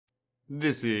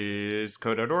This is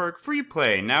Code.org free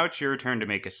play. Now it's your turn to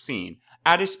make a scene.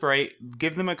 Add a sprite,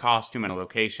 give them a costume and a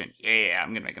location. Yeah,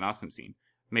 I'm gonna make an awesome scene.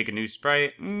 Make a new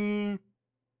sprite.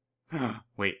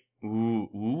 Wait.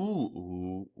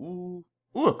 Ooh,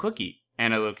 a cookie.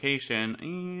 And a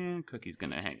location. Cookie's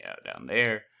gonna hang out down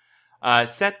there.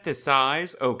 Set the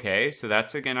size. Okay, so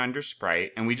that's again under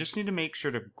sprite. And we just need to make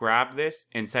sure to grab this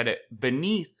and set it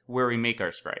beneath where we make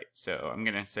our sprite. So I'm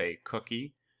gonna say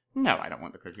cookie. No, I don't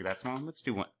want the cookie that small. Let's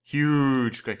do one.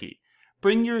 Huge cookie.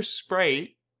 Bring your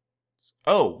sprite.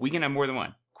 Oh, we can have more than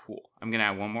one. Cool. I'm going to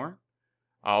add one more.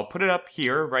 I'll put it up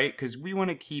here, right? Because we want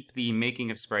to keep the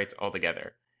making of sprites all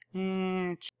together.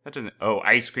 That doesn't... Oh,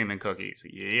 ice cream and cookies.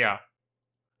 Yeah.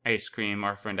 Ice cream.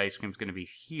 Our friend ice cream's going to be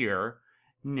here.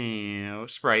 Now,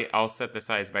 sprite. I'll set the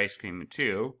size of ice cream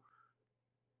to...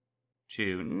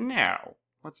 Now.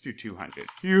 Let's do 200.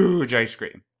 Huge ice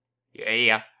cream.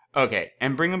 Yeah. Okay,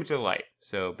 and bring them to life.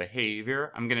 So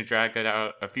behavior, I'm going to drag it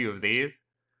out a few of these.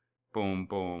 Boom,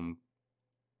 boom,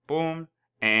 boom.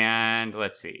 And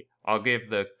let's see. I'll give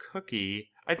the cookie,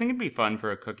 I think it'd be fun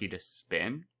for a cookie to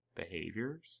spin.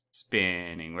 Behaviors,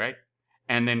 spinning, right?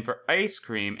 And then for ice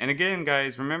cream, and again,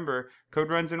 guys, remember, code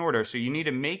runs in order, so you need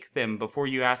to make them before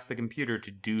you ask the computer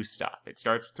to do stuff. It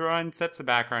starts with run, sets the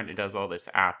background, it does all this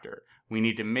after. We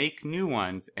need to make new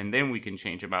ones, and then we can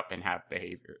change them up and have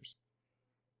behaviors.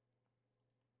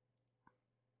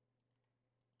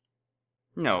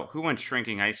 No, who wants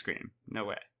shrinking ice cream? No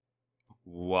way.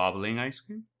 Wobbling ice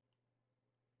cream?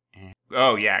 And,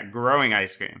 oh yeah, growing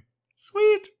ice cream.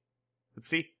 Sweet! Let's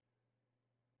see.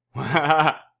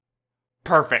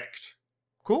 Perfect.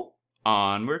 Cool.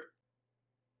 Onward.